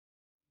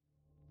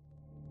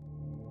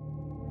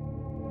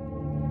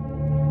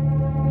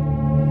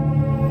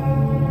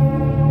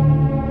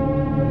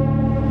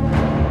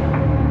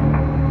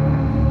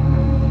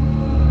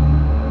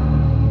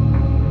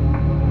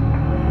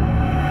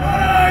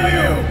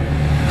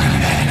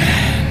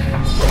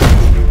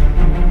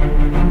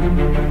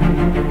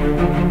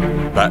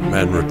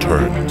Batman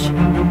Returns.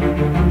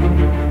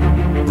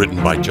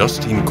 Written by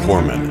Justine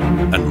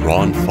Korman and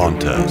Ron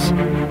Fontes.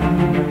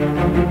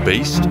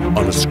 Based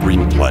on a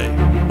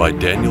screenplay by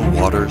Daniel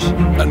Waters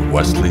and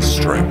Wesley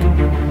Strick.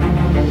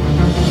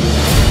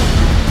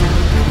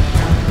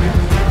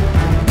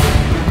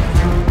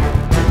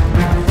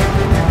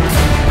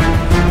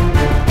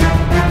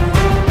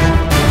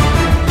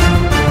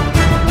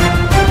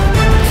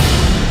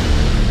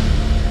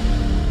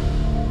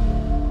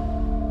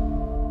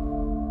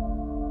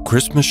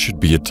 Christmas should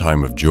be a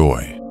time of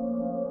joy,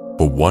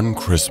 but one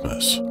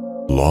Christmas,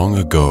 long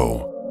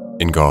ago,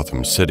 in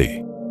Gotham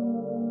City,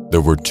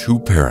 there were two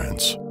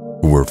parents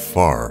who were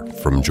far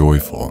from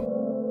joyful.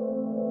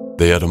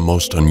 They had a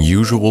most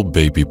unusual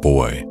baby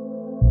boy.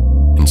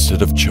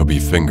 Instead of chubby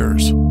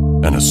fingers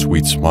and a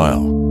sweet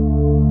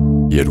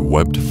smile, he had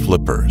webbed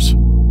flippers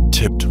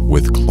tipped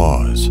with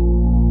claws,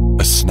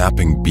 a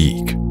snapping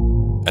beak,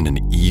 and an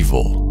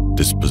evil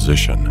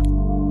disposition.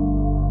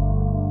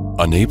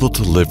 Unable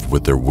to live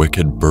with their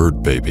wicked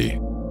bird baby,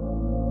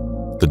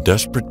 the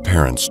desperate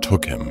parents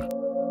took him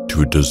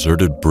to a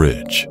deserted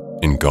bridge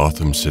in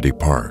Gotham City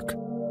Park.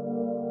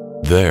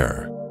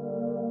 There,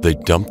 they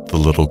dumped the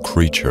little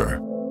creature,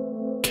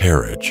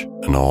 carriage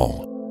and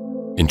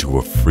all, into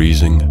a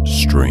freezing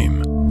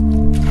stream.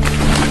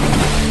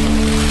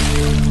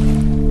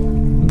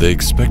 They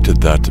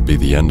expected that to be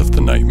the end of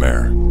the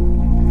nightmare,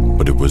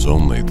 but it was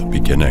only the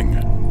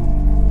beginning.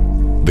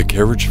 The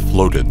carriage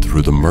floated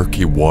through the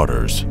murky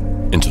waters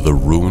into the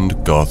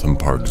ruined Gotham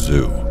Park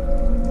Zoo,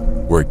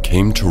 where it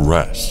came to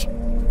rest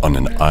on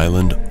an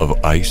island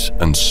of ice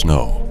and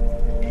snow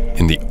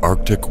in the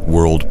Arctic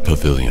World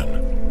Pavilion.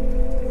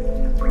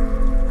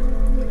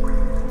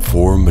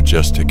 4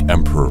 majestic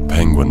emperor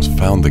penguins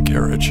found the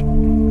carriage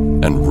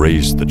and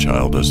raised the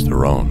child as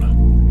their own.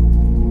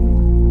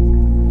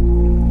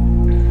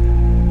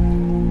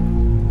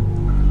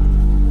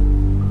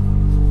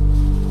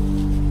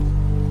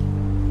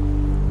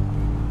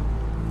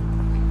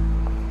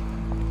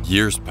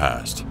 Years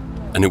passed,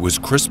 and it was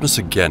Christmas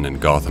again in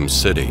Gotham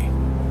City.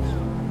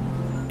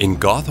 In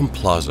Gotham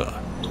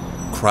Plaza,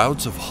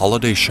 crowds of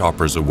holiday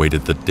shoppers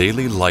awaited the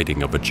daily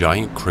lighting of a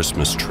giant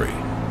Christmas tree.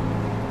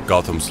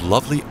 Gotham's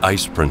lovely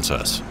ice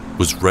princess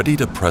was ready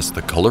to press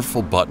the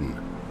colorful button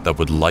that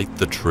would light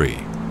the tree.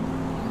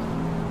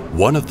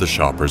 One of the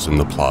shoppers in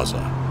the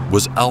plaza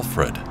was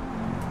Alfred,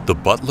 the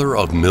butler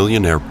of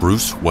millionaire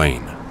Bruce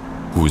Wayne,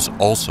 who is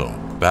also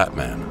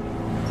Batman.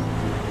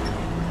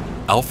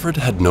 Alfred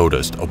had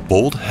noticed a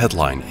bold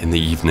headline in the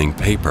evening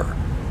paper.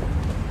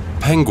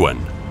 Penguin,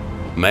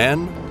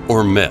 man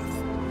or myth,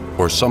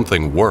 or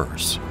something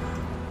worse.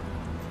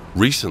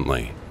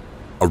 Recently,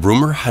 a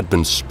rumor had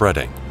been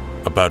spreading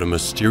about a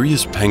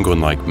mysterious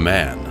penguin-like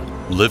man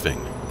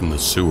living in the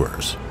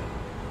sewers.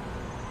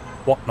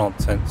 What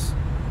nonsense?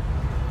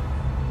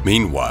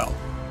 Meanwhile,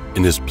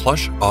 in his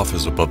plush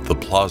office above the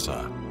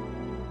plaza,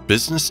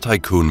 business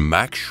tycoon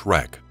Max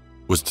Shreck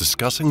was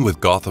discussing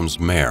with Gotham's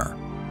mayor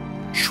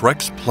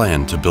Shreck's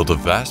plan to build a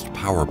vast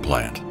power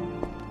plant,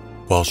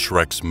 while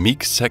Shreck's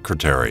meek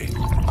secretary,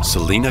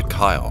 Selina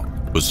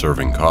was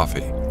serving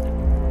coffee.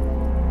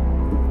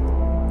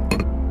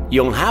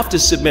 You'll have to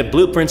submit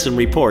blueprints and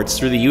reports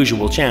through the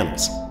usual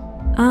channels.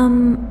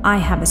 I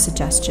have a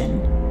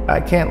suggestion. I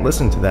can't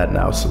listen to that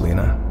now,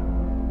 Selina.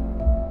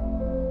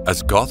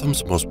 As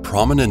Gotham's most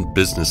prominent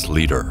business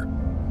leader,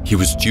 he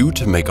was due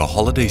to make a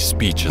holiday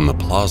speech in the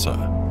plaza.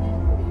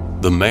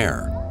 The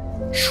mayor,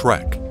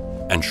 Shreck,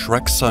 and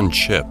Shreck's son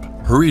Chip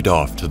hurried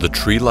off to the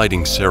tree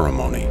lighting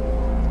ceremony.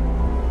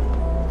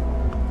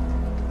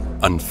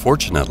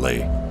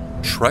 Unfortunately,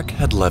 Shreck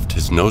had left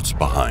his notes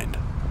behind,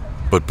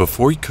 but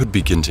before he could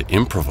begin to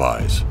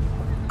improvise,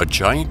 a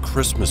giant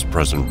Christmas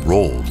present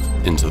rolled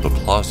into the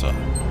plaza.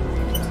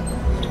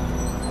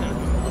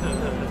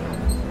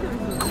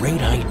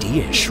 Great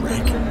idea,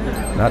 Shreck.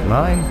 Not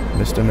mine,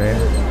 Mr. Mayor.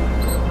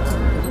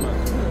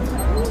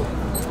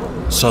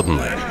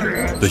 Suddenly,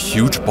 the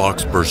huge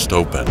box burst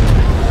open.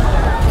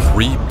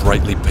 3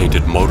 brightly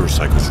painted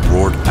motorcycles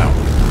roared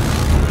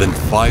out. Then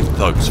 5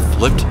 thugs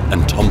flipped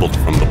and tumbled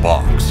from the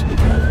box,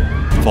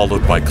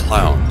 followed by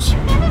clowns,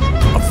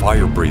 a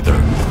fire breather,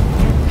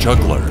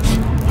 jugglers,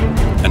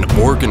 an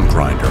organ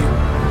grinder,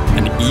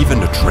 and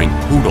even a trained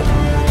poodle.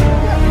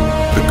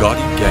 The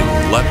gaudy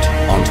gang leapt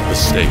onto the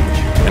stage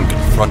and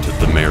confronted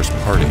the mayor's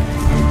party.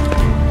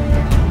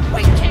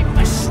 We came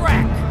for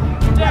Shreck!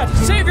 Dad,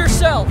 save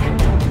yourself!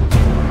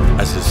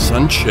 As his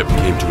son Chip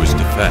came to his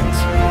defense,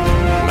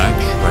 Max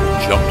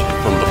Shreck jumped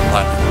from the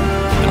platform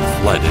and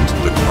fled into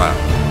the crowd.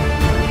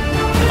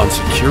 On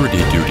security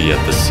duty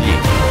at the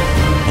scene,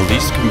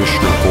 Police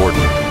Commissioner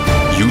Gordon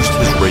used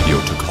his radio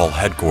to call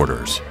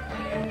headquarters.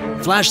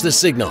 Flash the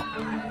signal.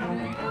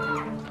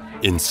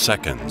 In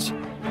seconds,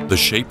 the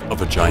shape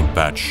of a giant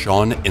bat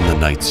shone in the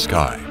night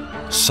sky,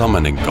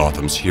 summoning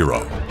Gotham's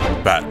hero,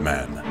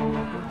 Batman.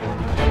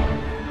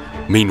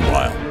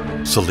 Meanwhile,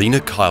 Selina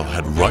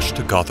had rushed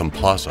to Gotham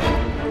Plaza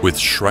with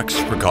Shreck's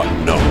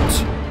forgotten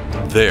notes.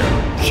 There,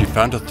 she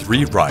found a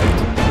 3 riot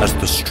as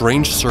the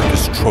strange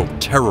circus trope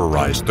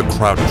terrorized the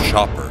crowd of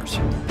shoppers.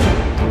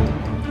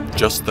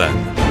 Just then,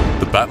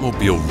 the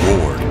Batmobile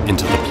roared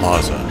into the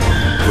plaza.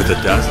 With a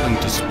dazzling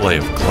display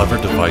of clever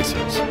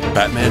devices,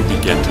 Batman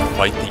began to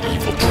fight the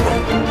evil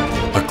trope.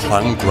 A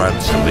clown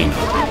grabbed Selina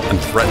and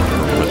threatened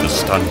her with a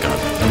stun gun.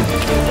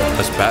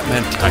 As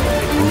Batman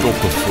tackled the brutal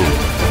buffoon,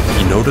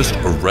 he noticed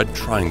a red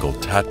triangle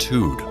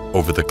tattooed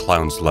over the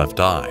clown's left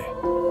eye.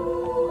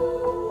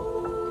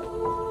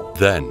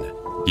 Then,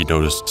 he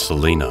noticed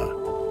Selina.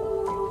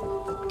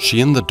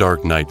 She and the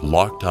Dark Knight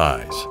locked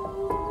eyes,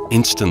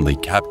 instantly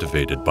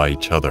captivated by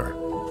each other.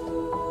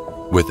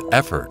 With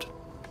effort,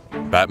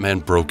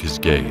 Batman broke his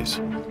gaze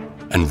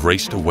and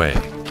raced away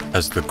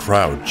as the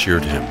crowd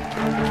cheered him.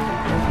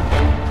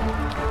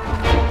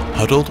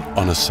 Huddled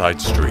on a side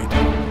street,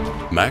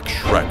 Max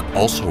Shreck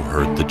also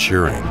heard the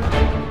cheering.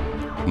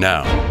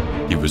 Now,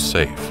 he was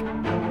safe.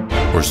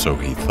 Or so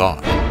he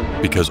thought,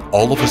 because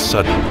all of a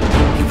sudden,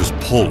 he was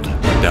pulled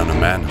down a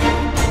manhole.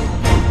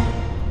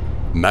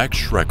 Max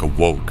Shreck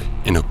awoke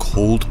in a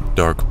cold,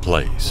 dark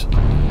place.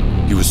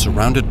 He was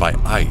surrounded by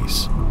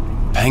ice,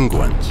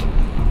 penguins,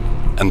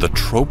 and the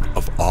trope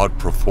of odd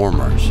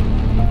performers.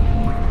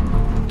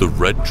 The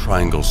Red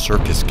Triangle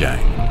Circus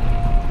Gang.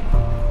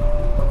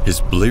 His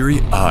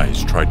bleary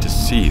eyes tried to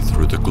see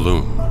through the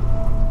gloom.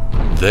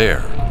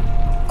 There,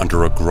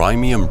 under a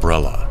grimy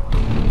umbrella,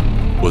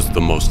 was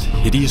the most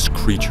hideous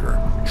creature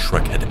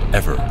Shreck had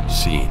ever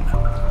seen.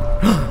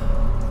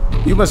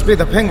 You must be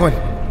the Penguin.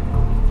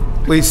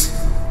 Please,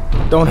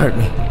 don't hurt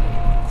me.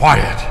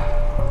 Quiet.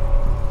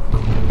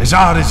 As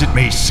odd as it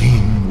may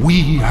seem,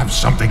 we have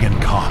something in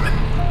common.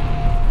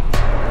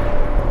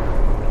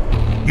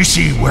 You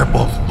see, we're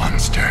both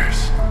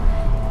monsters.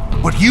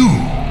 But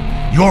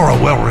you're a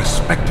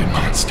well-respected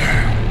monster.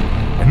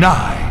 And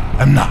I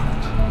am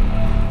not.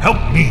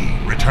 Help me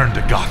return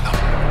to Gotham.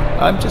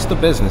 I'm just a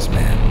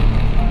businessman.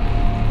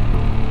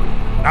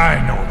 I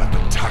know about the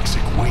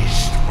toxic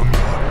waste from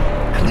your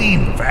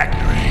clean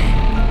factory.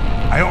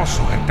 I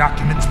also have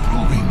documents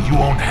proving you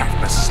own half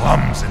the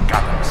slums in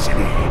Gotham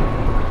City.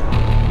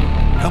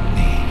 Help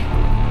me,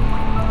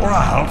 or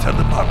I'll tell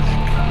the public.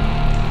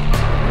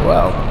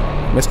 Well,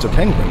 Mr.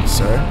 Penguin,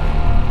 sir.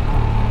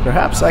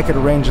 Perhaps I could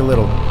arrange a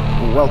little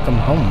welcome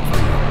home for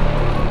you.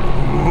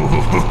 Ooh,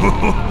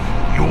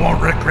 you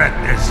won't regret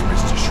this,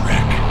 Mr.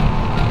 Shreck.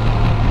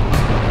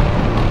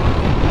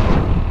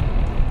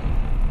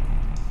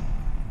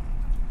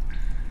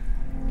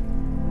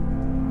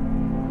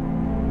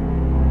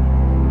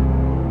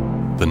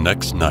 The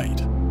next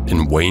night,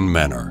 in Wayne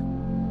Manor,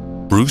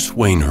 Bruce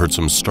Wayne heard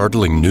some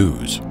startling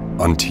news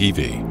on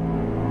TV.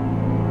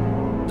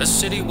 The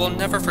city will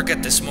never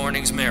forget this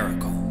morning's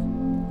miracle.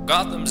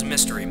 Gotham's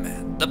mystery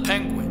man, the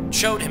Penguin,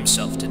 showed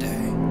himself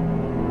today.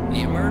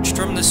 He emerged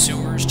from the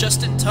sewers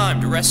just in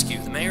time to rescue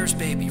the mayor's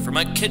baby from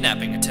a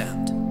kidnapping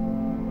attempt.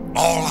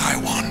 All I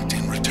want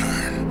in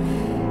return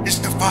is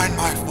to find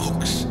my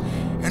folks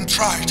and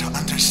try to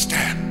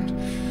understand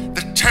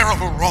the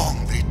terrible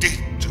wrong they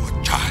did to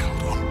a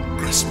child on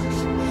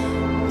Christmas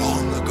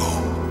long ago.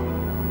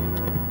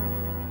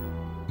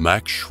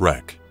 Max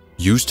Shreck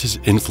used his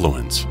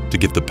influence to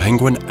give the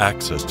Penguin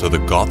access to the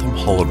Gotham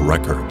Hall of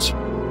Records.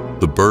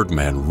 The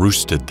Birdman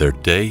roosted there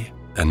day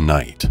and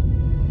night,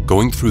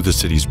 going through the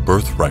city's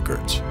birth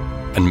records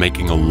and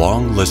making a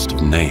long list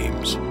of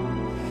names.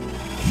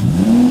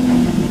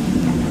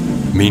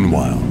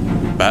 Meanwhile,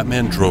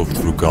 Batman drove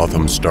through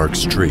Gotham's dark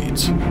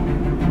streets.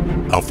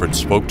 Alfred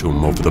spoke to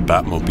him over the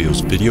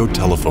Batmobile's video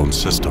telephone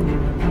system.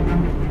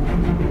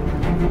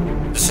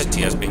 The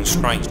city has been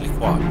strangely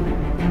quiet.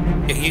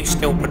 Yet you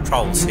still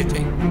patrol the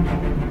city.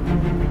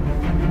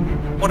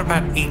 What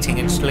about eating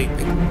and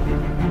sleeping?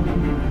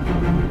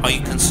 Are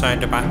you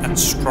concerned about that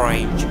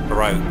strange,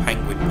 rogue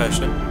penguin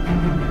person?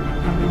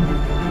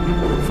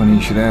 Funny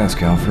you should ask,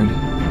 Alfred.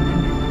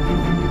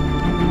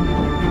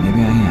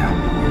 Maybe I am.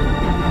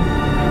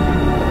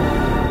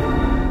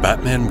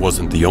 Batman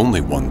wasn't the only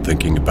one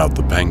thinking about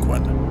the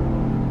Penguin.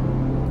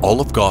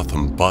 All of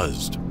Gotham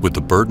buzzed with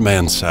the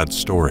Birdman's sad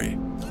story.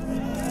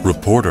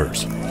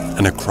 Reporters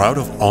and a crowd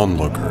of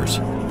onlookers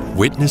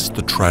witnessed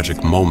the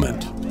tragic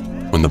moment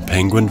when the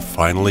Penguin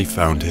finally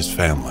found his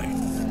family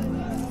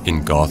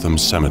in Gotham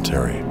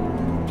Cemetery.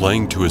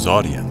 Playing to his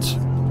audience,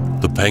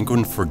 the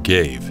Penguin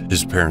forgave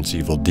his parents'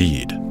 evil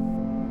deed.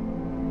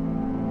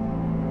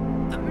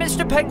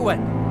 Mr.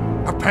 Penguin!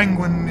 A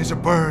penguin is a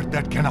bird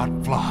that cannot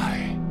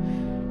fly.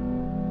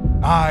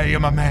 I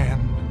am a man.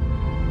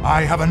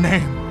 I have a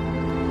name.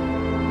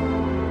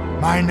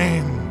 My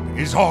name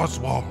is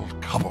Oswald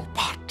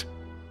Cobblepot.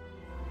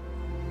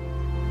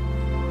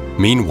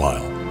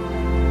 Meanwhile,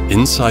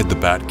 inside the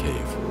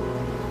Batcave,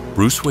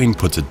 Bruce Wayne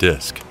puts a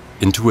disc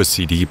into a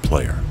CD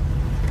player.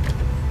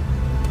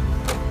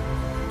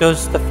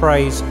 Does the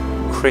phrase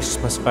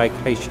Christmas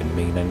vacation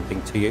mean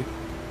anything to you?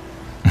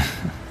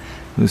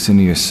 Listen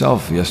to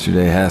yourself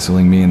yesterday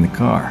hassling me in the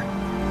car.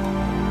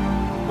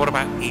 What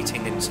about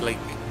eating and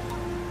sleeping?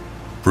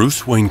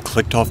 Bruce Wayne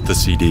clicked off the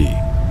CD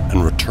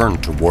and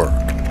returned to work.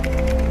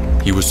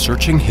 he was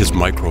searching his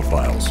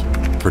microfiles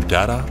for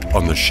data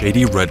on the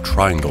shady Red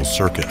Triangle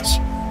Circus.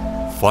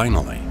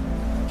 Finally,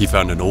 he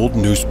found an old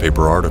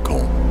newspaper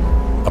article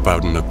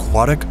about an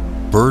aquatic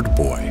bird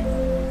boy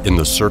in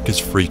the circus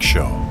freak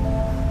show.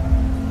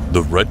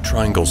 The Red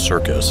Triangle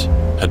Circus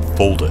had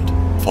folded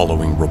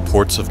following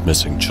reports of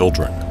missing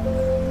children.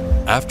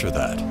 After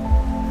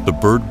that, the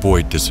bird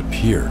boy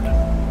disappeared.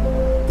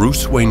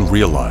 Bruce Wayne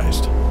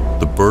realized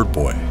the bird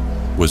boy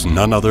was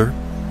none other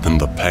than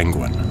the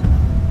Penguin.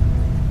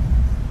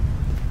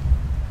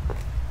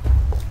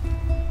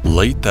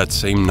 Late that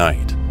same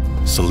night,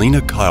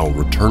 Selina Kyle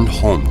returned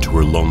home to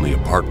her lonely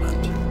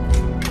apartment.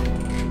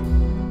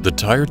 The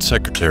tired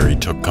secretary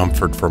took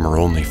comfort from her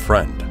only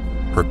friend,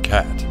 her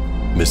cat,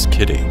 Miss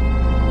Kitty.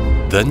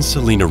 Then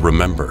Selina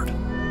remembered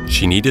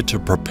she needed to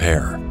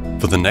prepare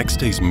for the next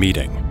day's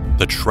meeting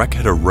that Shreck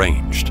had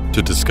arranged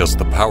to discuss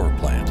the power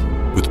plant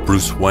with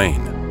Bruce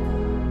Wayne.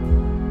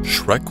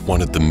 Shreck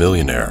wanted the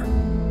millionaire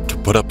to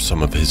put up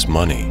some of his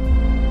money.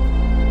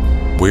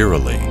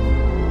 Wearily,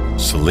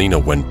 Selina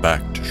went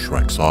back to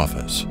Shreck's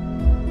office.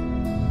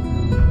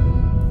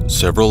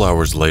 Several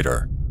hours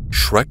later,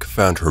 Shreck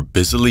found her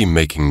busily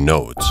making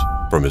notes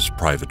from his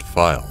private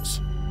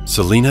files.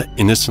 Selina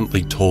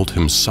innocently told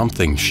him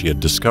something she had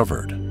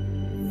discovered.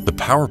 The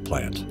power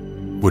plant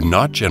would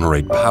not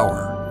generate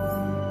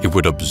power. It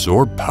would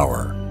absorb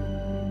power.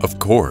 Of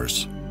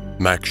course,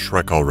 Max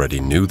Shreck already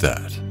knew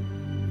that.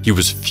 He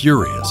was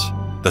furious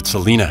that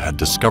Selina had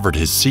discovered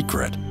his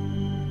secret.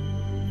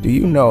 Do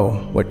you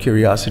know what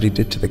curiosity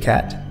did to the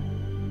cat?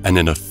 And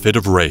in a fit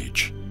of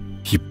rage,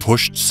 he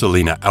pushed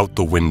Selina out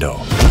the window.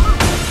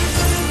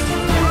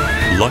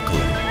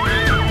 Luckily,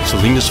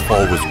 Selina's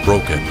fall was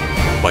broken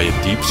by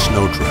a deep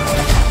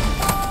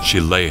snowdrift. She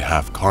lay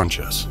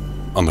half-conscious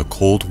on the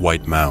cold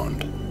white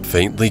mound,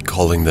 faintly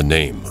calling the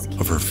name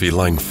of her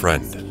feline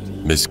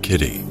friend, Miss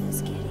Kitty.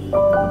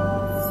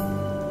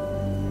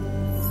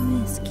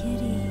 Miss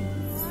Kitty,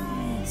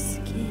 Miss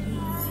Kitty.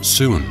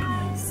 Soon,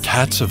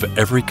 cats of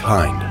every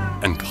kind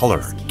and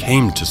color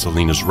came to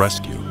Selina's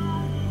rescue.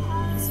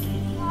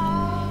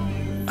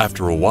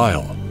 After a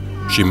while,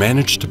 she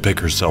managed to pick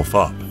herself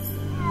up,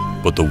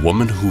 but the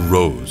woman who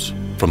rose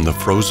from the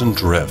frozen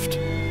drift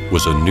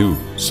was a new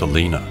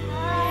Selina.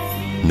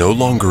 No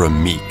longer a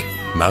meek,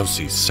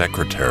 mousy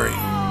secretary,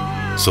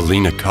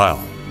 Selina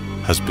Kyle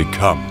has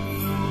become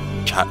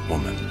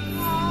Catwoman.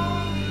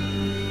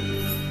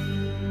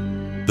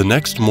 The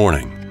next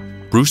morning,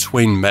 Bruce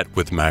Wayne met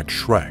with Max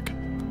Shreck.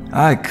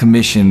 I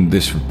commissioned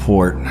this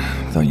report.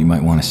 Thought you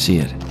might want to see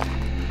it.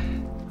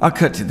 I'll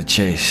cut to the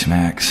chase,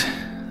 Max.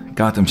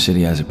 Gotham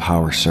City has a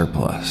power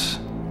surplus.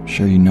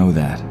 Sure you know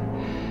that.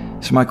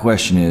 So my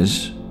question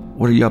is,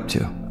 what are you up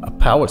to? A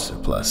power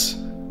surplus?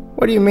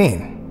 What do you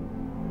mean?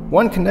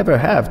 One can never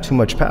have too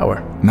much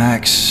power.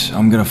 Max,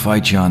 I'm gonna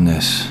fight you on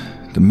this.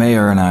 The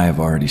mayor and I have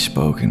already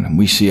spoken, and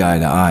we see eye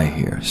to eye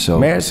here, so...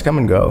 Mayors come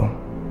and go,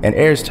 and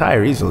heirs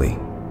tire easily.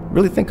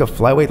 Really think a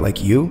flyweight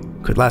like you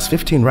could last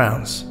 15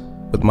 rounds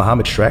with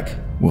Mohammed Shreck?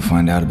 We'll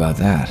find out about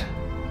that.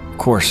 Of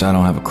course, I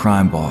don't have a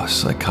crime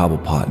boss like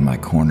Cobblepot in my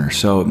corner,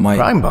 so it might...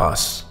 Crime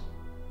boss?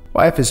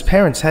 Why, if his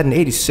parents hadn't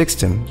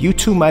 86'd him, you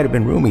two might have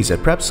been roomies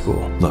at prep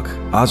school. Look,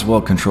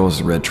 Oswald controls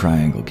the Red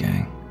Triangle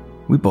gang.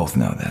 We both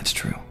know that's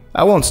true.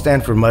 I won't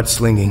stand for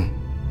mudslinging.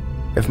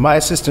 If my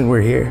assistant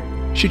were here,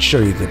 she'd show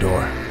you the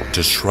door.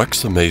 To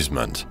Shreck's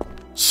amazement,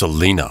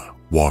 Selina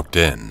walked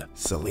in.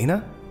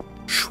 Selina?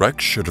 Shreck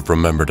should have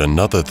remembered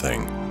another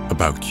thing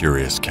about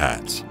curious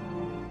cats.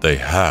 They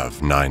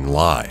have 9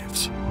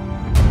 lives.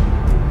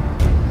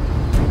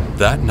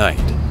 That night,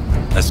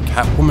 as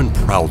Catwoman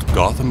prowled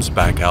Gotham's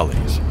back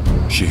alleys,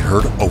 she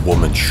heard a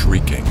woman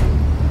shrieking.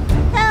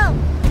 Help!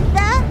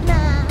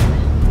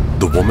 Batman!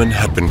 The woman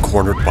had been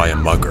cornered by a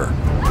mugger.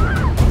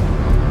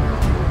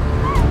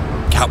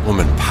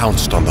 Catwoman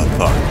pounced on the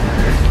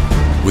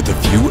thug with a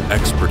few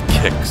expert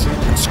kicks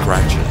and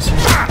scratches.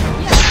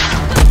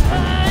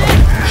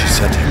 She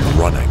sent him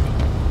running.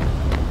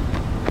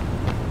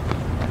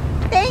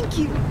 Thank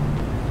you!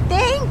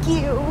 Thank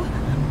you!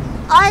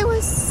 I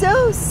was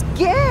so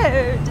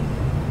scared!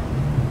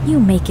 You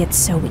make it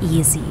so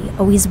easy,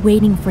 always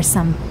waiting for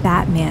some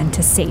Batman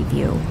to save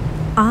you.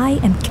 I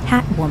am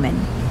Catwoman.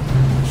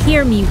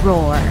 Hear me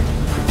roar.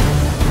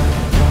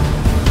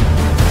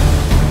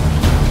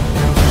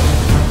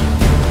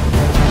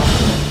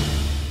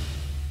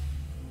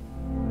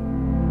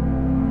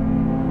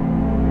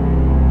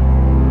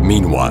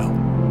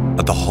 Meanwhile,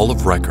 at the Hall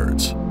of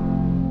Records,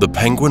 the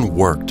Penguin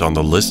worked on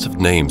the list of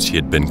names he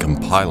had been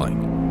compiling.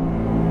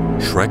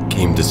 Shreck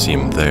came to see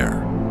him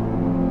there.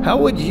 How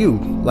would you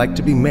like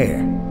to be mayor?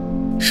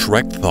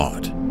 Shreck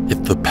thought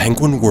if the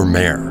Penguin were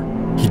mayor,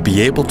 he'd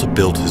be able to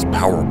build his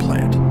power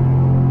plant.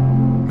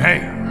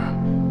 Mayor,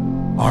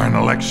 aren't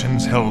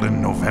elections held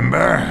in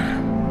November?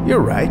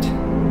 You're right,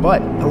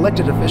 but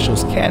elected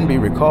officials can be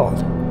recalled.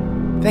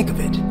 Think of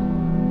it.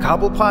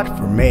 Cobblepot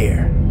for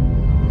mayor.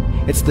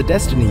 It's the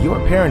destiny your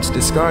parents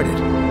discarded.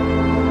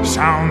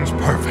 Sounds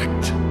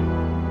perfect.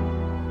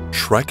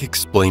 Shreck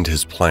explained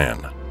his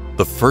plan.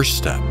 The first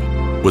step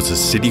was a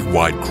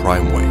citywide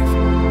crime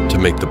wave to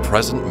make the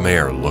present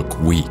mayor look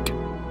weak.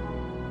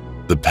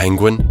 The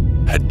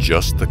Penguin had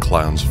just the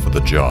clowns for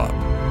the job.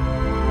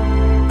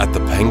 At the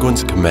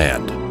Penguin's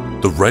command,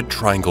 the Red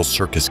Triangle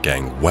Circus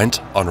Gang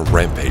went on a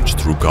rampage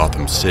through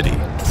Gotham City.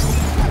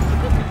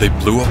 They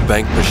blew up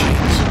bank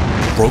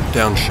machines, broke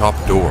down shop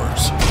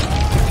doors.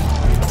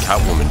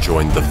 Catwoman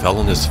joined the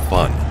felonious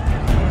fun,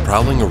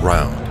 prowling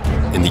around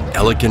in the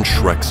elegant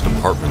Shreck's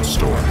department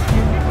store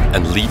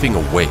and leaving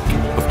a wake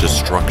of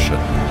destruction.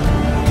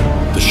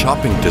 The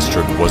shopping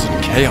district was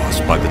in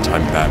chaos by the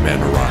time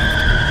Batman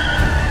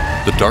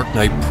arrived. The Dark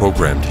Knight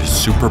programmed his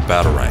super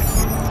batarang.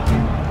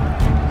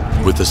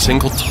 With a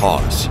single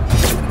toss,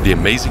 the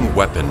amazing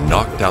weapon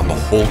knocked down the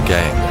whole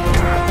gang.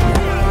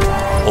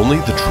 Only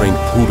the trained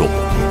poodle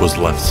was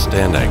left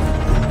standing.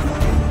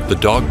 The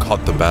dog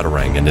caught the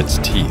batarang in its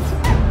teeth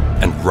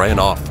and ran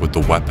off with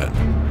the weapon.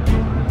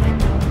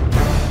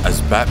 As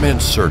Batman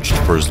searched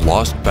for his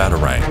lost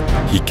batarang,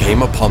 he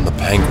came upon the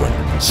Penguin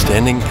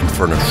standing in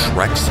front of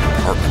Shreck's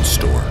department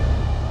store.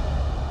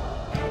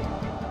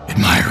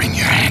 Admiring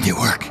your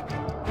handiwork,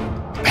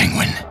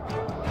 Penguin.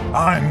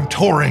 I'm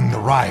touring the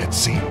riot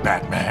scene,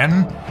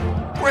 Batman,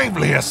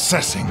 gravely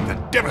assessing the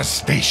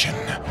devastation.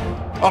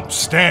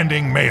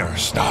 Upstanding mayor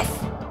stuff.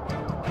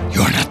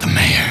 You're not the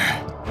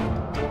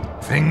mayor.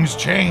 Things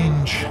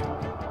change.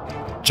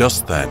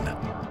 Just then,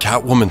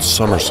 Catwoman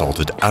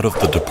somersaulted out of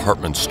the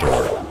department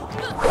store.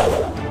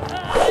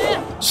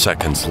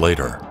 Seconds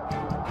later,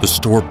 the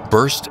store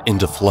burst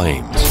into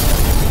flames.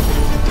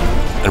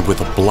 And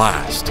with a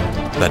blast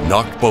that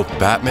knocked both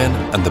Batman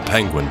and the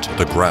Penguin to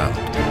the ground,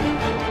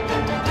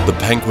 the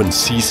Penguin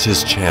seized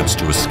his chance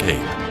to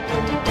escape.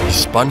 He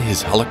spun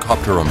his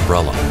helicopter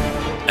umbrella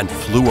and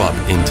flew up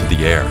into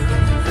the air.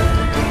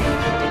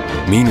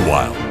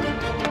 Meanwhile,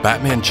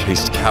 Batman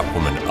chased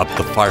Catwoman up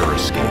the fire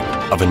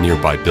escape of a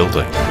nearby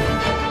building.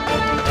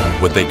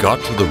 When they got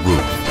to the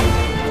roof,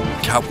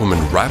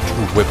 Catwoman wrapped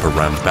her whip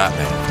around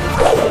Batman.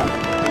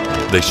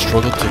 They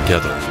struggled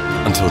together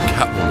until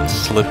Catwoman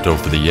slipped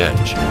over the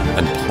edge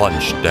and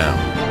plunged down,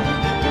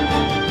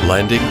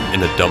 landing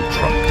in a dump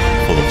truck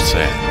full of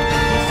sand.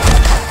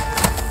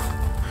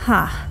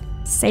 Ha,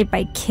 saved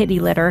by kitty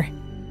litter.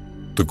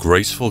 The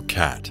graceful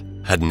cat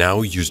had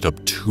now used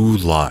up 2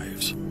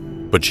 lives,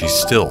 but she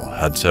still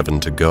had 7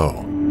 to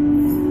go.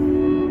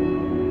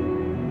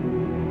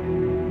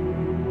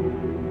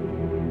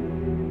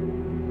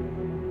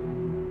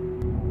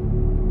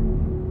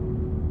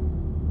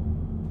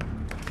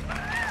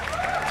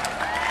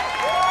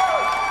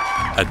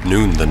 At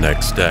noon the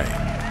next day,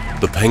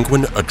 the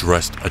Penguin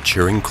addressed a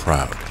cheering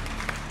crowd.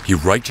 He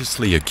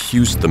righteously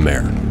accused the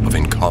mayor of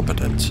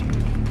incompetence.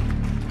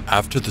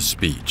 After the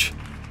speech,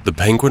 the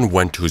Penguin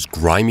went to his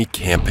grimy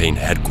campaign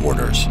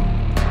headquarters,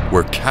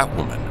 where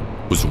Catwoman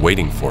was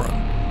waiting for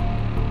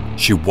him.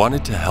 She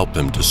wanted to help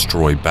him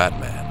destroy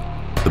Batman.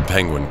 The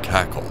Penguin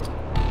cackled.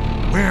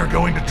 We're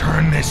going to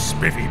turn this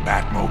spiffy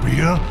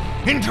Batmobile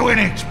into an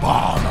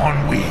H-bomb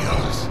on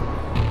wheels.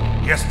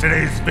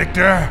 Yesterday's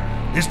victor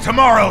is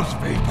tomorrow's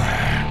vapor.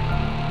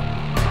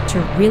 To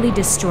really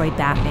destroy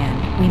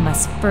Batman, we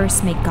must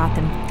first make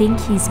Gotham think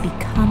he's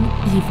become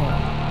evil.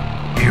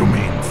 You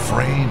mean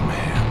frame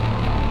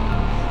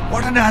him?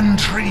 What an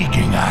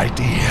intriguing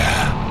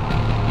idea.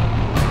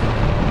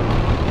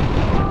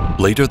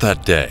 Later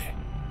that day,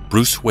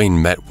 Bruce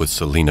Wayne met with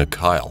Selina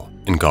Kyle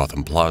in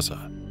Gotham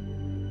Plaza.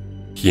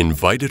 He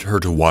invited her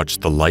to watch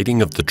the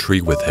lighting of the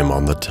tree with him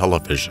on the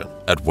television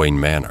at Wayne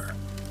Manor.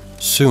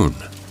 Soon,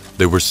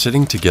 they were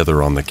sitting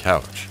together on the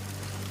couch,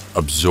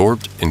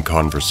 absorbed in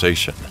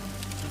conversation.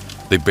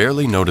 They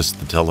barely noticed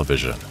the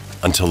television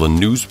until a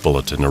news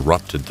bulletin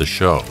erupted the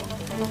show.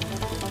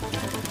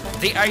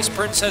 The Ice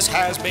Princess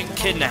has been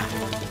kidnapped.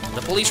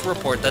 The police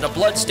report that a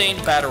blood-stained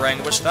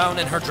batarang was found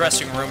in her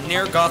dressing room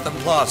near Gotham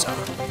Plaza.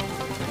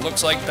 It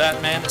looks like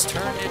Batman has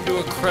turned into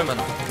a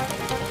criminal.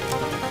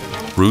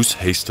 Bruce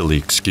hastily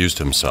excused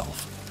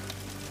himself.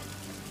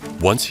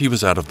 Once he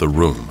was out of the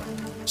room,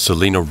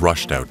 Selina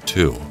rushed out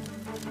too.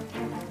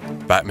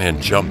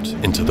 Batman jumped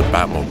into the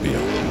Batmobile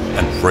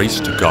and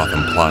raced to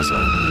Gotham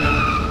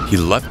Plaza. He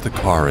left the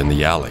car in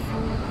the alley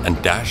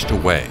and dashed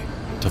away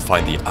to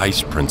find the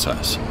Ice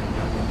Princess.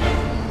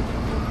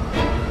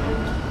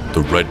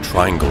 The Red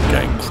Triangle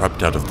Gang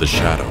crept out of the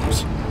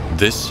shadows.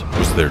 This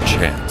was their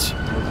chance.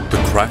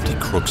 The crafty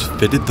crooks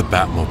fitted the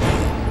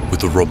Batmobile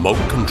with a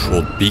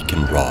remote-controlled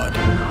beacon rod.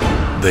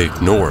 They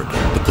ignored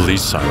the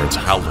police sirens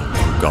howling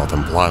through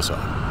Gotham Plaza.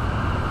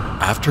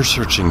 After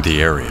searching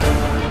the area,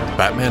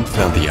 Batman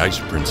found the Ice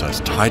Princess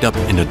tied up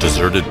in a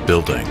deserted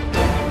building.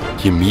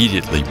 He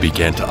immediately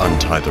began to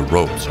untie the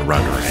ropes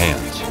around her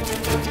hands.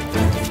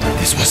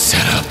 This was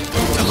set up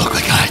to look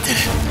like I did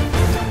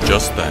it.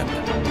 Just then,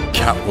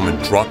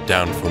 Catwoman dropped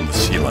down from the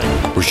ceiling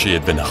where she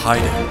had been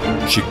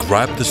hiding. She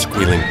grabbed the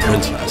squealing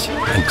princess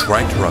and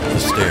dragged her up the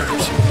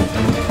stairs.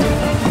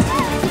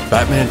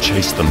 Batman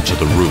chased them to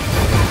the roof.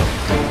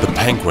 The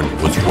Penguin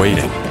was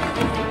waiting.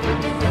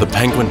 The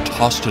Penguin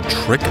tossed a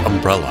trick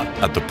umbrella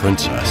at the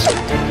princess.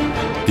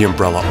 The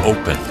umbrella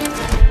opened,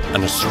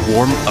 and a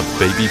swarm of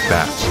baby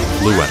bats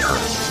flew at her.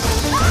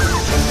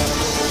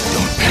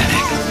 Don't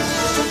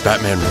panic.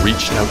 Batman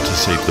reached out to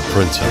save the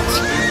princess,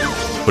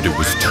 but it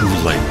was too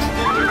late.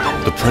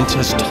 The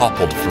princess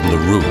toppled from the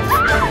roof.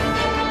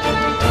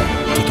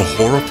 To the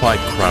horrified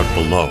crowd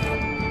below,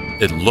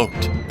 it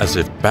looked as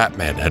if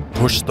Batman had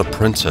pushed the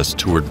princess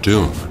to her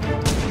doom.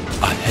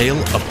 A hail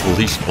of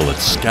police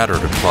bullets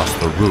scattered across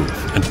the roof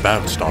and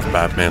bounced off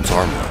Batman's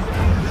armor.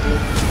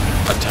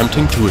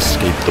 Attempting to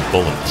escape the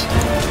bullets,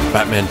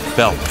 Batman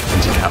fell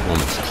into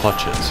Catwoman's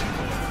clutches.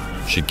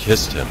 She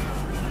kissed him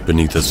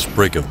beneath a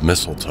sprig of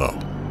mistletoe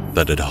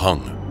that had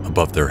hung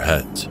above their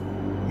heads.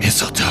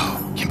 Mistletoe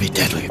can be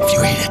deadly if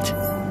you eat it.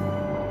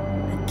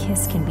 A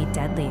kiss can be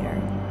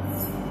deadlier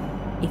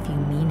if you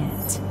mean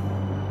it.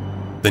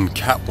 Then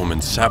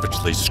Catwoman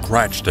savagely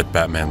scratched at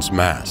Batman's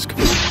mask.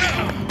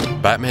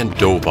 Batman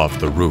dove off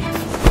the roof,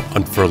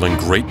 unfurling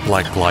great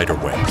black glider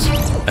wings,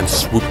 and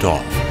swooped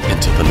off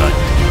into the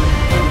night.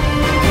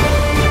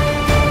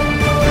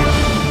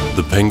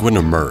 The Penguin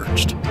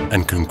emerged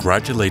and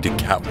congratulated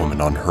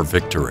Catwoman on her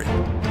victory.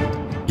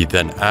 He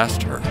then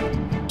asked her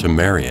to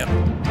marry him.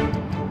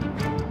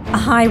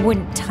 I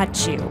wouldn't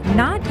touch you,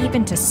 not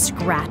even to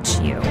scratch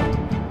you.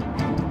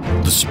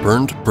 The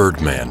spurned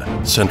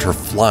Birdman sent her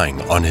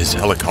flying on his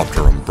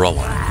helicopter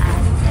umbrella.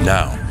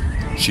 Now,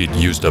 she'd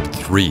used up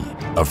 3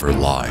 of her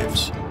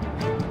lives.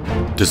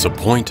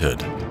 Disappointed,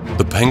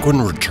 the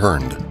Penguin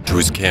returned to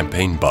his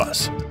campaign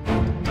bus.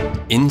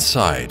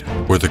 Inside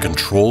were the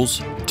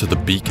controls to the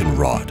beacon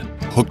rod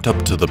hooked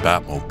up to the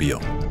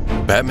Batmobile.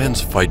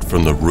 Batman's fight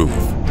from the roof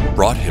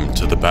brought him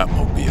to the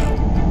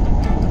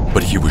Batmobile.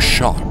 But he was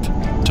shocked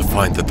to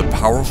find that the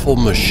powerful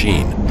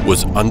machine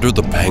was under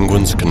the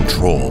Penguin's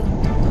control.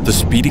 The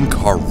speeding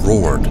car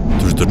roared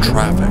through the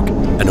traffic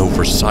and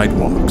over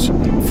sidewalks.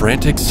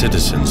 Frantic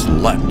citizens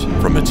leapt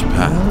from its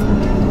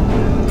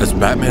path. As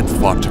Batman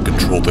fought to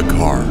control the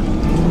car,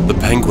 the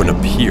Penguin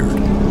appeared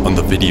on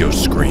the video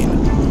screen.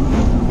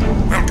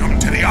 Welcome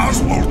to the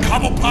Oswald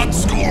Cobblepot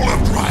School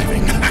of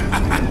Driving.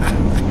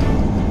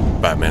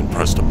 Batman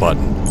pressed a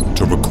button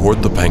to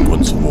record the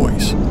Penguin's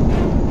voice.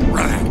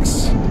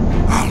 Relax.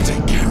 I'll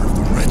take care of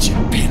the wretched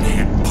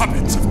pinhead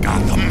puppets of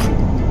Gotham.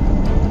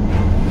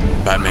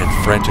 Batman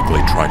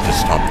frantically tried to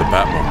stop the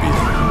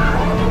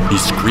Batmobile. He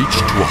screeched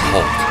to a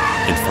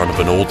halt in front of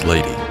an old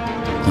lady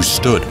who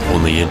stood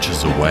only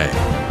inches away.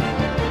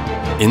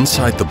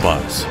 Inside the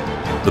bus,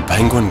 the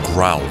Penguin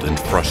growled in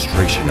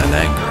frustration and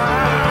anger.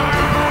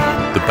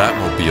 The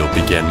Batmobile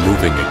began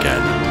moving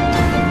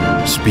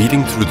again,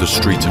 speeding through the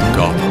streets of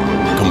Gotham,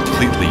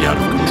 completely out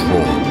of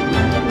control.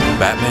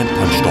 Batman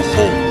punched a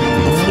hole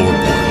in the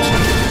floorboards,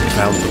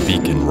 found the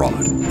beacon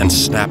rod, and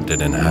snapped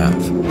it in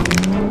half.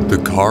 The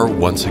car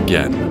once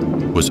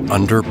again was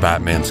under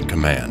Batman's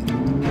command.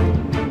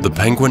 The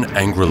Penguin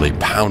angrily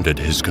pounded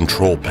his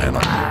control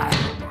panel.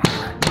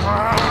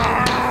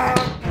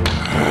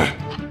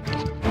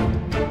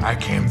 I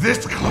came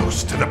this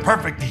close to the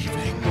perfect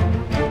evening.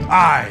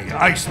 I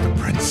iced the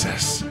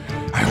princess.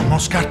 I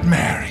almost got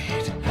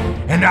married.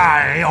 And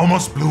I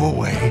almost blew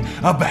away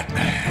a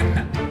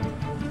Batman.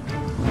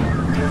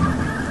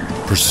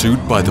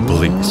 Pursued by the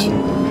police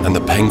and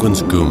the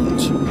Penguin's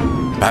goons,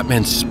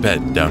 Batman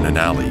sped down an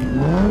alley.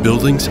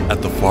 Buildings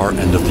at the far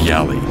end of the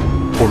alley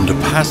formed a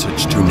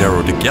passage too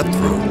narrow to get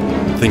through.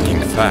 Thinking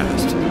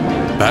fast,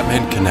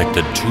 Batman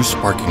connected 2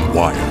 sparking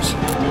wires,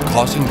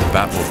 causing the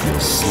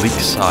Batmobile's sleek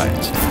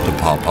sides to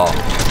pop off.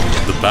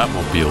 The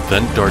Batmobile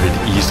then darted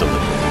easily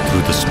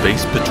through the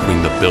space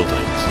between the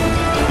buildings,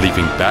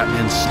 leaving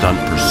Batman's stunned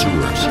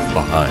pursuers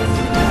behind.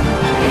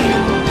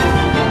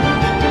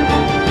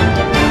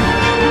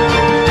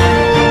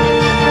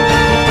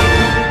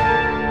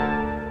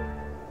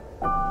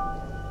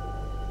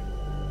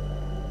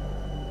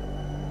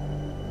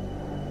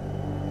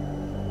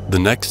 The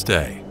next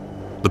day,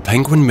 the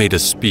Penguin made a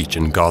speech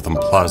in Gotham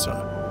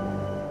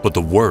Plaza, but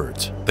the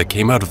words that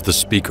came out of the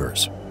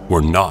speakers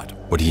were not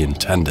what he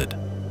intended.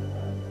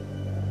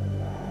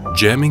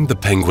 Jamming the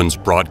Penguin's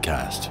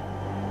broadcast,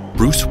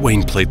 Bruce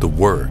Wayne played the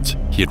words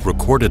he had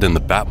recorded in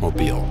the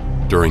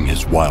Batmobile during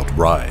his wild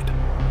ride.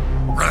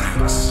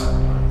 Relax.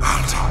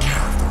 I'll take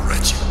care of the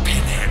wretched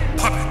pinhead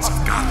puppets of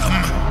Gotham.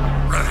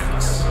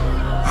 Relax.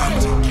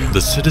 I'll take care of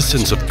The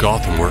citizens of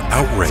Gotham were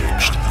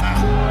outraged.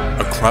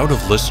 A crowd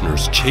of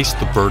listeners chased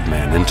the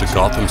Birdman into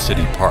Gotham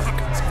City Park.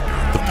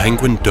 The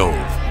Penguin dove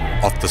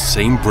off the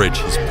same bridge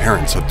his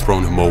parents had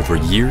thrown him over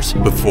years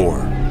before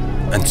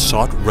and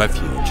sought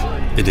refuge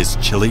in his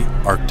chilly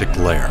Arctic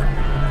lair.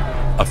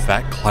 A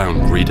fat clown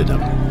greeted him.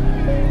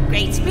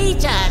 Great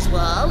speech,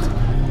 Oswald.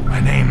 My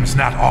name's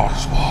not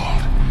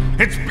Oswald.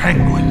 It's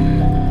Penguin.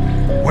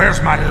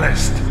 Where's my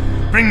list?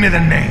 Bring me the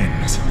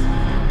names.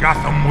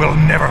 Gotham will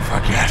never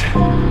forget.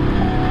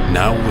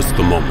 Now was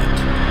the moment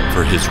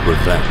for his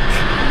revenge.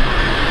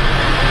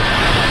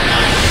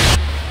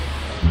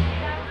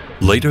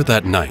 Later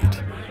that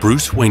night,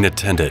 Bruce Wayne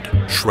attended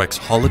Shreck's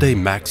holiday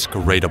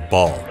masquerade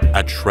ball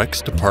at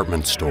Shreck's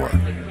department store.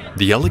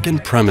 The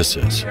elegant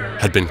premises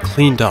had been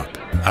cleaned up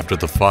after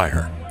the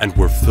fire, and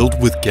were filled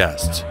with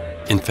guests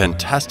in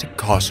fantastic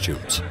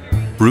costumes.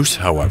 Bruce,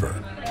 however,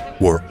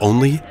 wore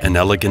only an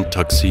elegant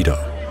tuxedo.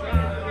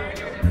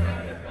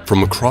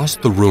 From across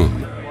the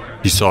room,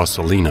 he saw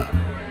Selina.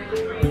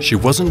 She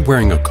wasn't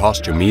wearing a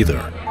costume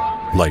either.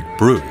 Like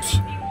Bruce,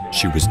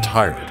 she was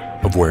tired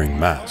of wearing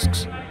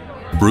masks.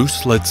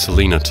 Bruce led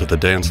Selina to the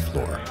dance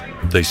floor.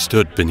 They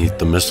stood beneath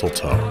the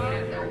mistletoe.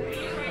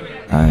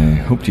 I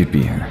hoped you'd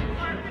be here.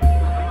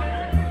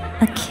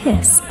 A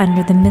kiss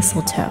under the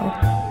mistletoe.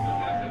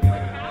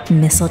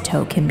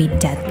 Mistletoe can be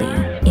deadly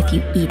if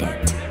you eat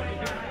it.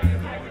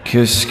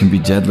 Kiss can be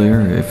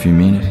deadlier if you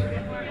mean it.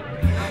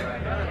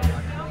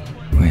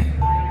 Wait.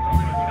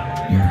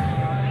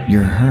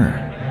 You're her.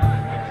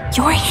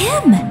 You're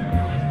him!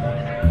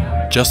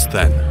 Just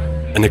then,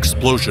 an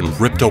explosion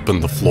ripped open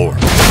the floor.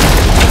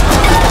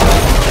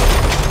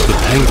 The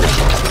Penguin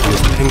and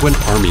his penguin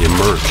army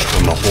emerged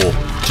from the hole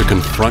to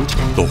confront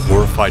the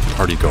horrified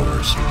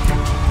partygoers.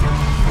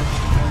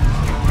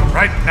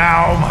 Right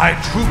now, my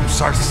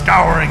troops are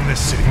scouring the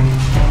city,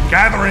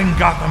 gathering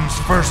Gotham's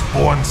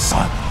firstborn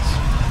sons.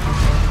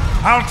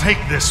 I'll take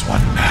this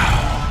one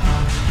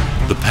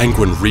now. The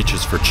Penguin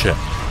reaches for Chip,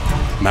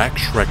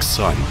 Max Shreck's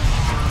son.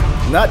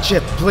 Not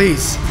Chip,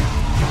 please.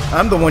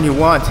 I'm the one you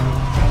want.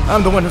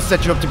 I'm the one who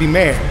set you up to be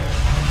mayor.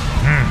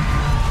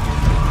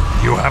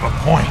 You have a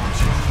point.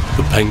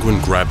 The Penguin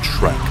grabbed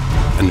Shreck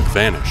and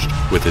vanished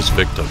with his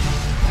victim.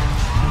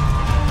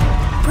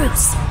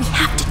 Bruce, we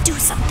have to do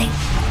something.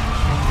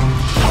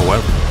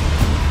 However,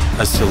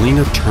 as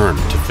Selina turned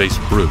to face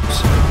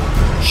Bruce,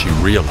 she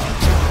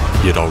realized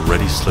he had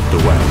already slipped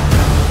away.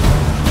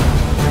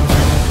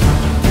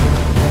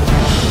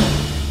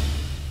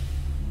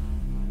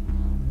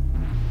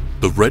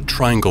 The Red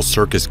Triangle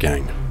Circus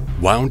Gang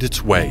wound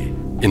its way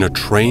in a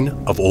train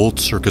of old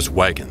circus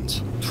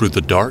wagons through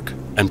the dark,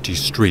 empty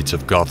streets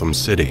of Gotham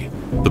City.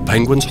 The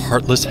Penguin's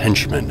heartless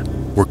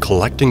henchmen were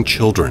collecting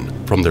children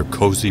from their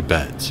cozy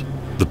beds.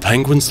 The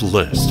Penguin's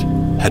list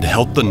had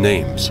held the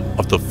names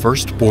of the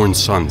firstborn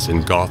sons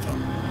in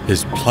Gotham.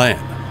 His plan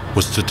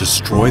was to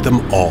destroy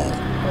them all.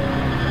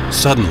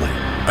 Suddenly,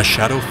 a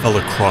shadow fell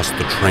across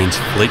the train's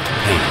flaked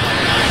paint.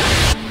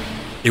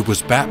 It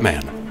was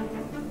Batman.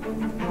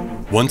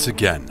 Once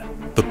again,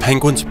 the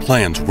Penguin's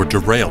plans were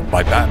derailed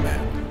by Batman.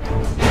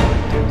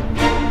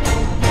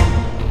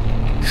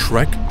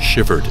 Shreck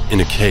shivered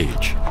in a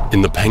cage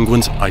in the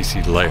Penguin's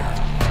icy lair.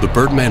 The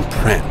Birdman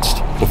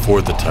pranced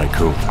before the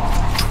tycoon,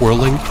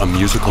 twirling a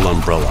musical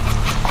umbrella.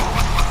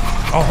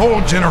 A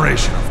whole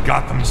generation of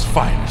Gotham's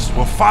finest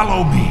will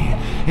follow me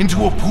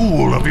into a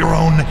pool of your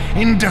own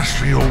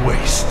industrial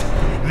waste.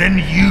 Then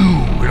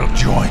you will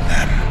join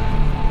them.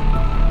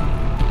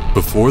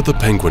 Before the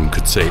Penguin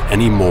could say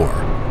any more,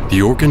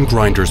 the organ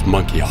grinder's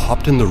monkey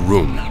hopped in the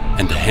room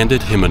and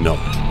handed him a note.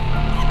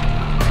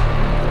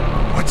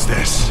 What's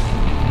this?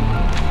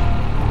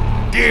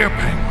 Dear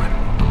Penguin,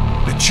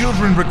 the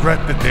children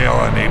regret that they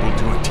are unable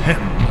to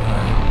attend.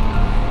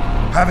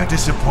 Have a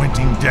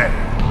disappointing day.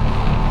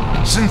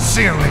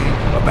 Sincerely,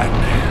 a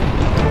Batman.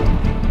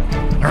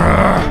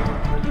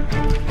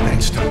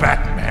 Thanks to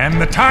Batman,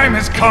 the time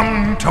has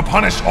come to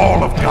punish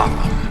all of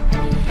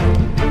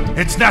Gotham.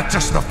 It's not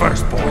just the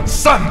firstborn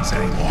sons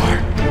anymore.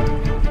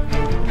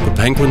 The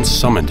Penguin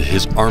summoned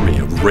his army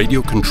of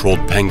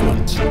radio-controlled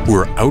penguins who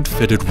were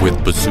outfitted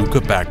with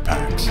bazooka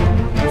backpacks.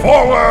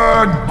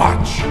 Forward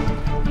march!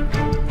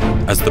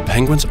 As the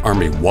Penguin's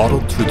army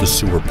waddled through the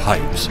sewer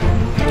pipes,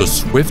 the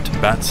swift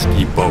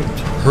bat-ski boat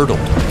hurtled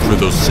through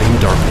those same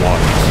dark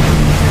waters.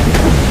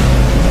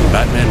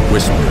 Batman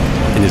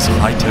whispered in his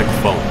high-tech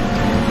phone.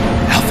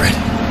 Alfred,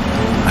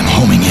 I'm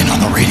homing in on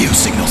the radio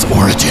signal's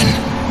origin.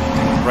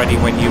 Ready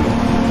when you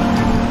are.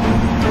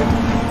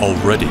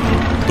 Already,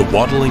 the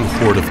waddling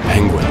horde of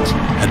penguins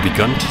had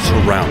begun to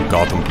surround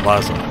Gotham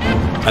Plaza.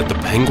 At the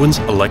Penguin's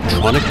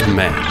electronic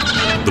command,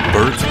 the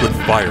birds would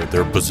fire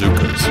their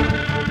bazookas.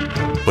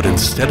 But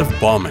instead of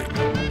bombing,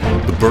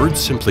 the birds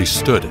simply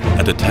stood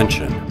at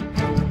attention.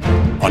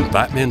 On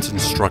Batman's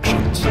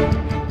instructions,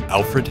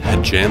 Alfred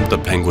had jammed the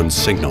Penguin's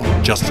signal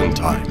just in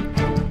time.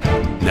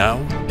 Now,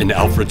 in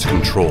Alfred's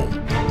control,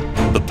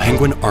 the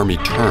Penguin army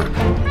turned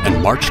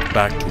and marched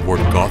back toward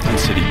Gotham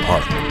City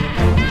Park.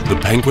 The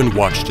Penguin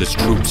watched his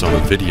troops on a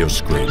video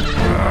screen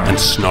and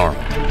snarled.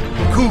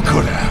 Who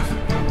could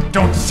have?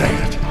 Don't say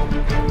it.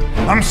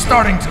 I'm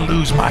starting to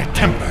lose my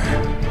temper.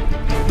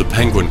 The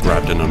Penguin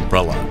grabbed an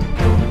umbrella,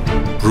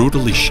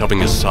 brutally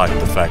shoving aside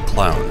the fat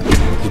clown,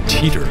 who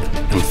teetered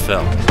and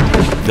fell.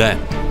 Then,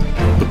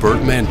 the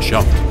Birdman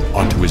jumped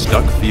onto his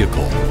duck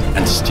vehicle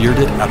and steered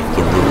it out of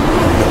the room.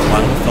 The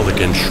clown fell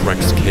against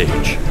Shreck's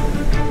cage,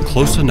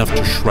 close enough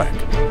to Shreck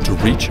to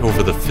reach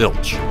over the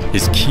filch,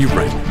 his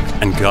keyring,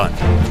 and gun.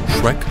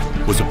 Shreck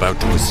was about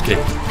to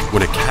escape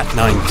when a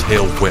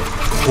cat-9-tail whip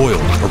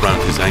coiled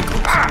around his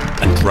ankles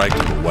and dragged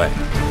him away.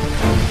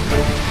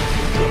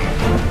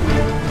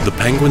 The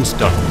Penguin's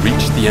duck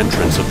reached the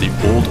entrance of the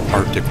old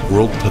Arctic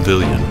World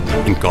Pavilion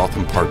in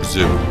Gotham Park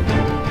Zoo.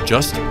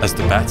 Just as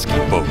the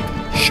Batski boat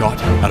shot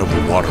out of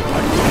a water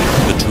pipe,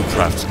 the two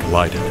crafts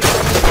collided.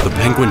 The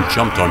Penguin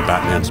jumped on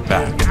Batman's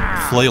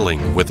back,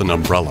 flailing with an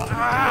umbrella.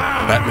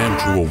 Batman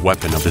drew a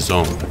weapon of his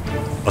own,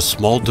 a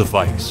small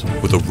device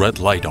with a red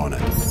light on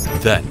it.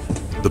 Then,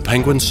 the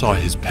Penguin saw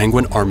his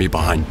penguin army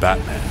behind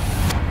Batman.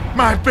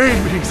 My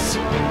babies!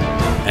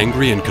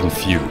 Angry and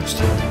confused,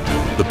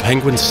 the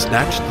Penguin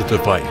snatched the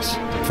device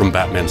from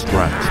Batman's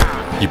grasp.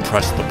 He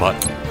pressed the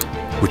button,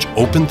 which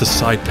opened the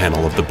side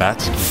panel of the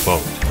Batski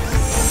boat.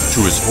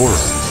 To his horror,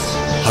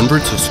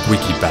 hundreds of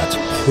squeaky bats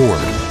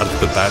poured out of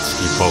the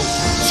Batski boat,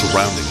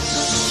 surrounding him.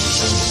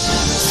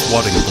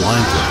 Swatting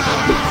blindly,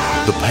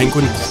 the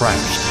Penguin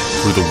crashed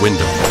through the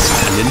window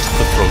and into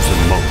the frozen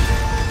moat.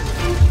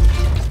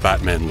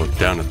 Batman looked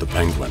down at the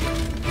Penguin.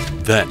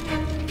 Then,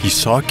 he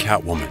saw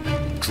Catwoman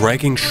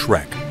dragging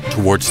Shreck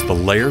towards the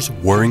Lair's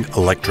whirring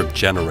electric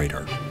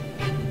generator.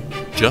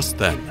 Just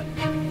then,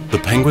 the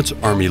Penguin's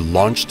army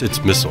launched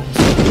its missiles.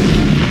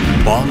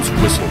 Bombs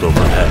whistled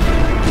overhead,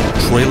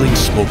 trailing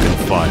smoke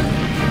and fire.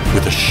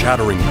 With a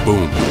shattering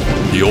boom,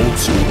 the old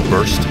suit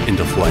burst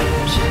into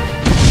flames.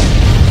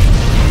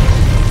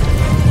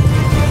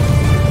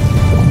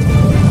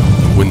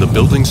 When the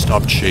building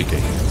stopped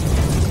shaking,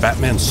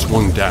 Batman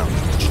swung down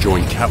to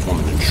join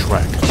Catwoman and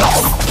Shreck.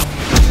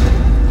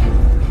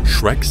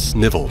 Shreck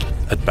sniveled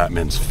at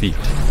Batman's feet.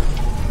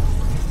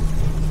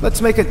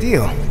 Let's make a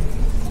deal.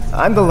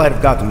 I'm the light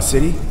of Gotham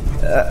City.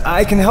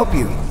 I can help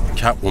you.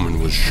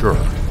 Catwoman was sure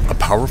a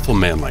powerful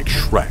man like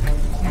Shreck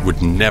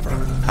would never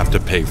have to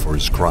pay for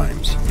his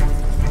crimes.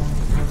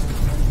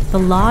 The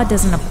law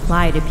doesn't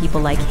apply to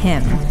people like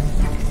him.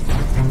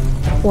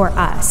 Or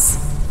us.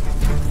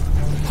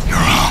 You're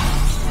wrong.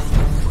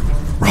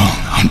 Wrong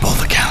on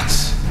both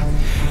accounts.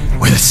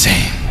 We're the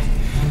same.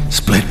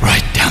 Split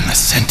right down the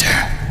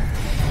center.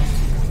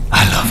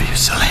 I love you,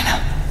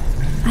 Selina.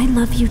 I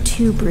love you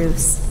too,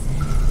 Bruce.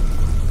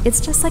 It's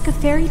just like a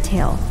fairy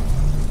tale.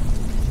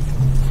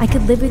 I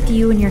could live with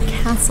you in your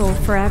castle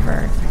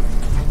forever.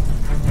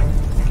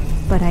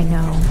 But I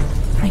know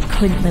I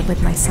couldn't live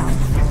with myself.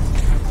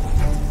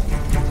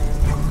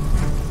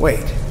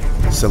 Wait,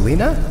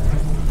 Selina?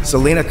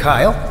 Selina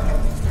Kyle?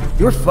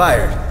 You're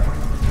fired.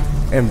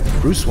 And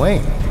Bruce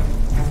Wayne.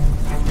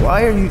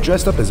 Why are you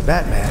dressed up as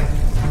Batman?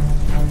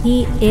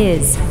 He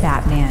is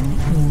Batman,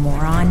 you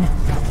moron.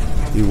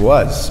 He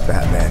was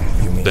Batman,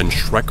 you mean? Then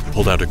Shreck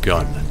pulled out a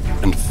gun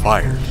and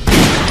fired,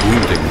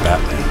 wounding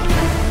Batman.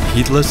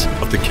 Heedless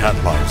of the cat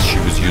lives she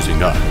was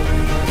using up,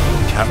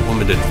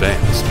 Catwoman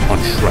advanced on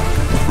Shreck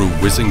through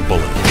whizzing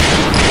bullets.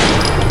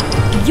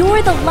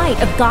 You're the light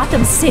of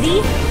Gotham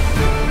City?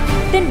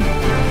 Then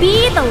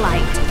be the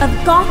light of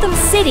Gotham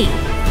City!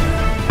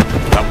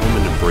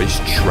 Catwoman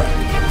embraced Shreck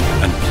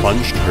and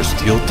plunged her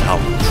steel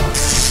talons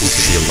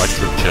into the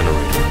electric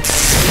generator.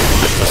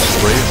 A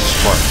spray of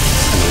spark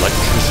and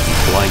electricity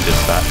blinded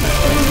Batman.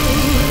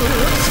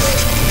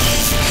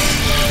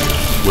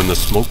 When the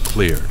smoke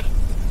cleared,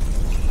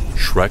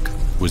 Shreck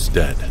was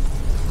dead,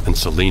 and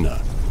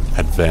Selina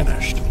had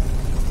vanished.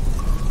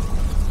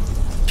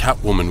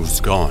 Catwoman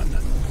was gone,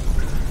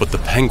 but the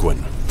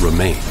Penguin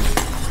remained.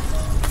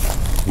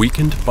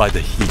 Weakened by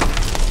the heat,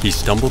 he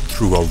stumbled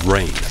through a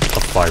rain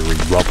of fiery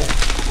rubble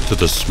to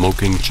the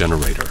smoking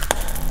generator.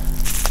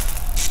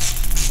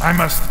 I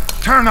must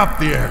turn up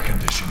the air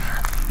conditioner.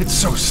 It's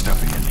so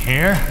stuffy in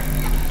here.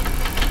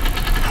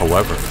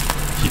 However,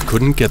 he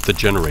couldn't get the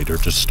generator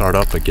to start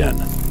up again.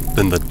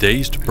 Then the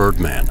dazed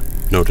Birdman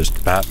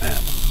noticed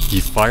Batman. He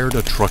fired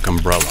a truck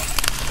umbrella,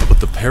 but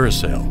the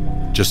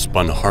parasail just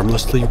spun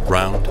harmlessly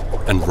round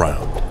and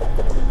round.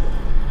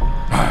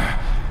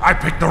 I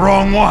picked the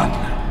wrong one.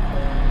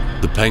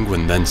 The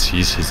Penguin then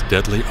seized his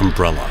deadly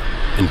umbrella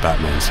in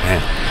Batman's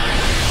hand.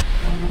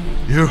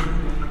 You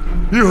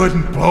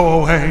wouldn't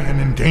blow away an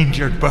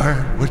endangered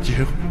bird, would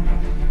you?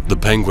 The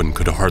Penguin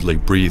could hardly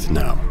breathe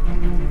now.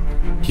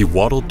 He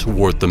waddled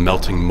toward the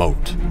melting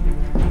moat.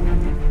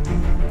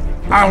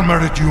 I'll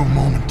murder you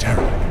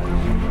momentarily.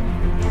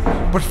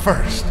 But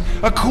first,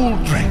 a cool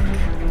drink.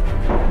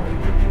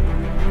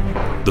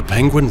 The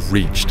Penguin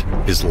reached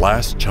his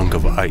last chunk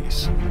of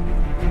ice,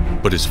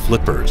 but his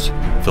flippers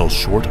fell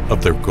short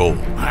of their goal,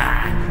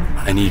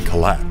 and he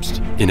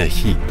collapsed in a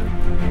heap,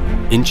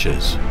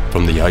 inches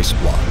from the ice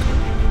block.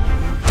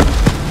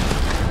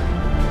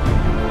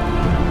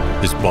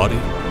 His body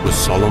was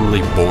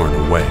solemnly borne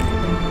away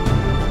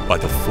by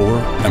the 4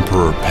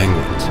 Emperor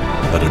Penguins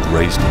that had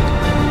raised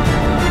it.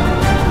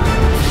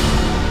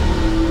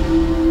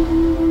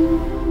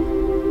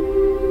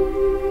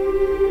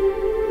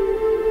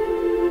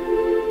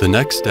 The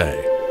next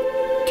day,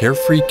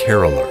 carefree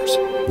carolers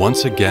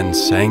once again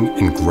sang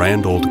in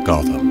grand old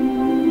Gotham.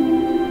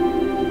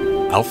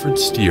 Alfred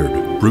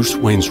steered Bruce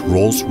Wayne's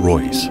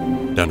Rolls-Royce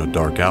down a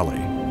dark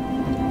alley.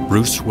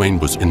 Bruce Wayne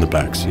was in the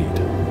back seat.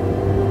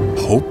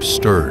 Hope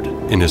stirred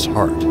in his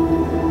heart.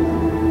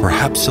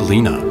 Perhaps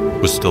Selina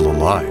was still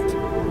alive.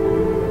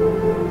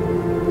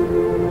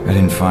 I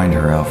didn't find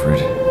her,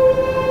 Alfred.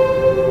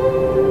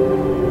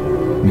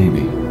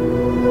 Maybe.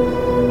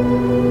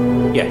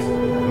 Yes,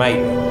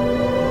 maybe.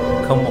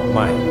 Come what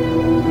may.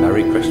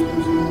 Merry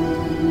Christmas.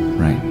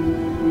 Right.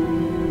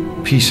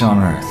 peace on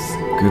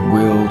earth,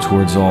 goodwill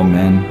towards all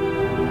men.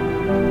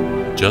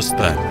 Just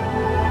then,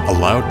 a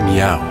loud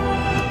meow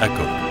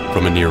echoed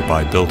from a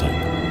nearby building.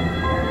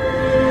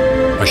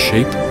 A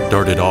shape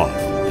darted off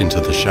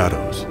into the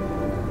shadows.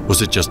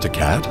 Was it just a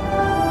cat?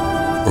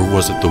 Or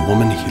was it the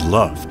woman he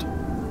loved?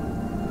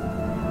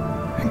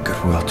 And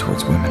goodwill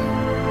towards women.